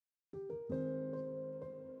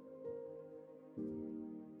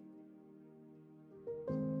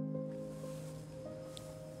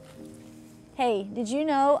Hey, did you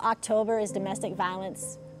know October is Domestic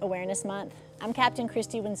Violence Awareness Month? I'm Captain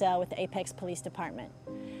Christy Wenzel with the Apex Police Department.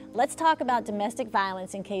 Let's talk about domestic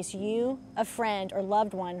violence in case you, a friend, or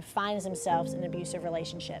loved one finds themselves in an abusive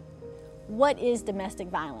relationship. What is domestic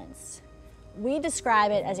violence? We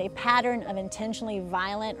describe it as a pattern of intentionally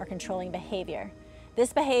violent or controlling behavior.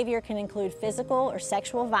 This behavior can include physical or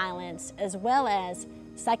sexual violence, as well as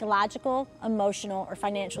psychological, emotional, or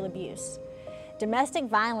financial abuse. Domestic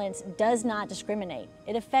violence does not discriminate.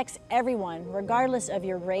 It affects everyone, regardless of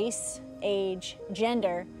your race, age,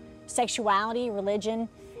 gender, sexuality, religion,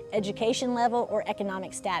 education level, or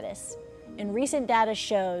economic status. And recent data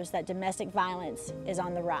shows that domestic violence is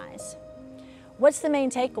on the rise. What's the main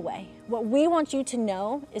takeaway? What we want you to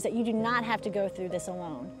know is that you do not have to go through this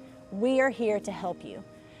alone. We are here to help you.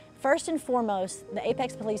 First and foremost, the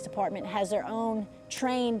Apex Police Department has their own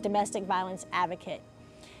trained domestic violence advocate.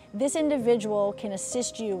 This individual can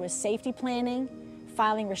assist you with safety planning,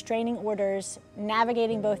 filing restraining orders,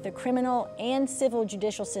 navigating both the criminal and civil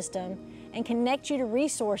judicial system, and connect you to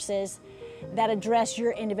resources that address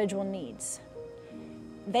your individual needs.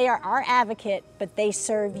 They are our advocate, but they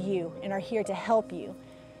serve you and are here to help you.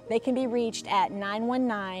 They can be reached at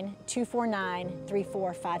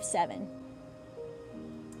 919-249-3457.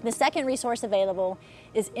 The second resource available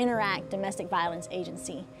is Interact Domestic Violence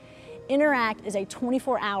Agency. Interact is a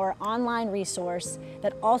 24-hour online resource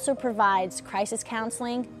that also provides crisis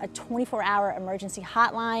counseling, a 24-hour emergency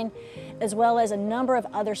hotline, as well as a number of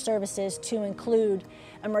other services to include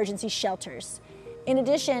emergency shelters. In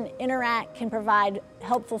addition, Interact can provide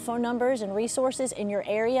helpful phone numbers and resources in your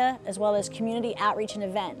area, as well as community outreach and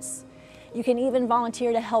events. You can even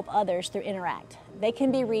volunteer to help others through Interact. They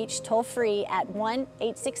can be reached toll-free at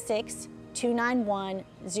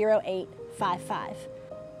 1-866-291-0855.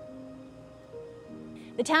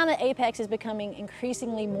 The town of Apex is becoming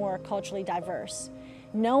increasingly more culturally diverse.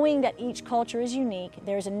 Knowing that each culture is unique,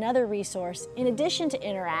 there's another resource in addition to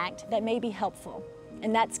Interact that may be helpful,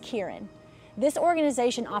 and that's Kieran. This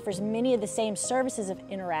organization offers many of the same services of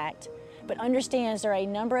Interact, but understands there are a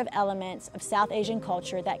number of elements of South Asian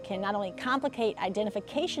culture that can not only complicate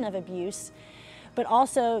identification of abuse, but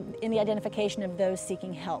also in the identification of those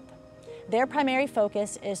seeking help. Their primary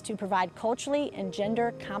focus is to provide culturally and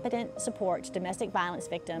gender competent support to domestic violence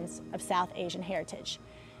victims of South Asian heritage.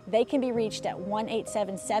 They can be reached at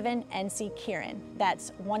 1-877-NC-KIERAN.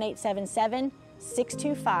 That's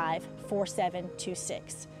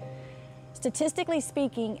 1-877-625-4726. Statistically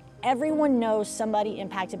speaking, everyone knows somebody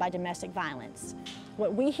impacted by domestic violence.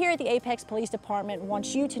 What we here at the Apex Police Department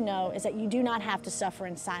want you to know is that you do not have to suffer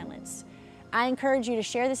in silence. I encourage you to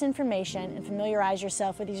share this information and familiarize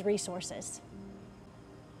yourself with these resources.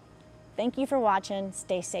 Thank you for watching.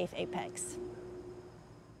 Stay safe, Apex.